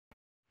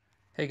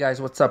Hey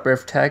guys, what's up,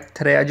 Rift Tech?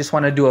 Today I just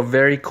want to do a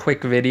very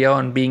quick video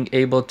on being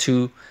able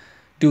to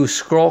do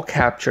scroll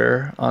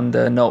capture on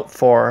the Note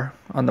 4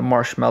 on the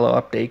Marshmallow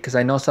update, because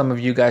I know some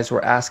of you guys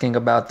were asking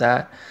about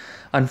that.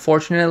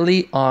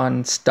 Unfortunately,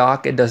 on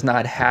stock it does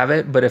not have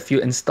it, but if you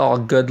install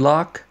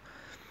GoodLock,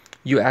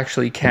 you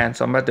actually can.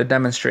 So I'm about to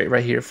demonstrate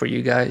right here for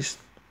you guys.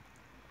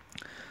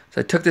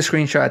 So I took the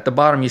screenshot. At the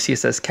bottom you see it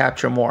says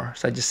capture more.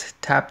 So I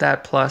just tap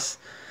that plus,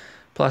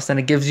 and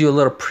it gives you a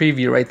little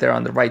preview right there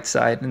on the right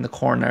side in the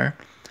corner.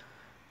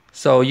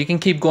 So you can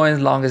keep going as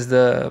long as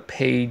the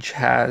page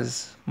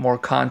has more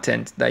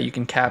content that you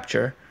can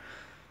capture.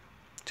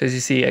 So as you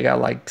see, I got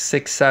like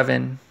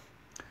 6-7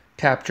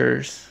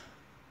 captures.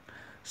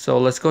 So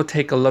let's go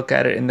take a look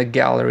at it in the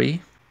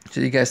gallery. So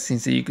you guys can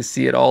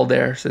see, it all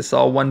there. So it's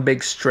all one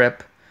big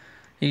strip.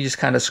 You just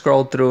kind of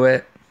scroll through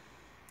it,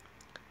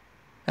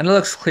 and it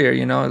looks clear,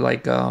 you know,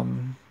 like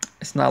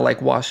it's not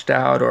like washed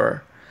out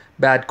or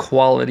bad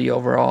quality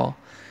overall.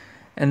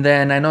 And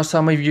then I know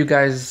some of you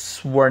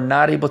guys were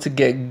not able to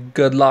get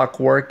GoodLock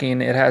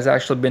working. It has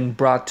actually been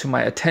brought to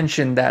my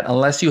attention that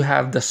unless you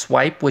have the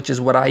swipe, which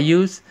is what I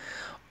use,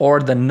 or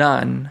the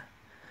none,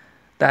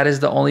 that is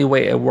the only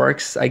way it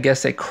works. I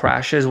guess it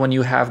crashes when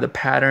you have the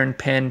pattern,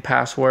 pin,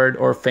 password,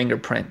 or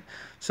fingerprint.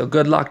 So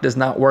GoodLock does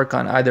not work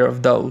on either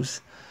of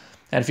those.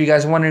 And if you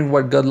guys are wondering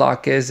what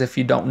GoodLock is, if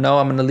you don't know,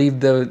 I'm going to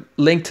leave the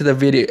link to the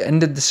video in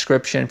the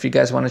description if you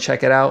guys want to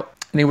check it out.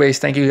 Anyways,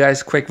 thank you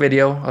guys. Quick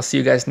video. I'll see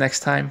you guys next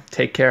time.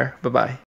 Take care. Bye-bye.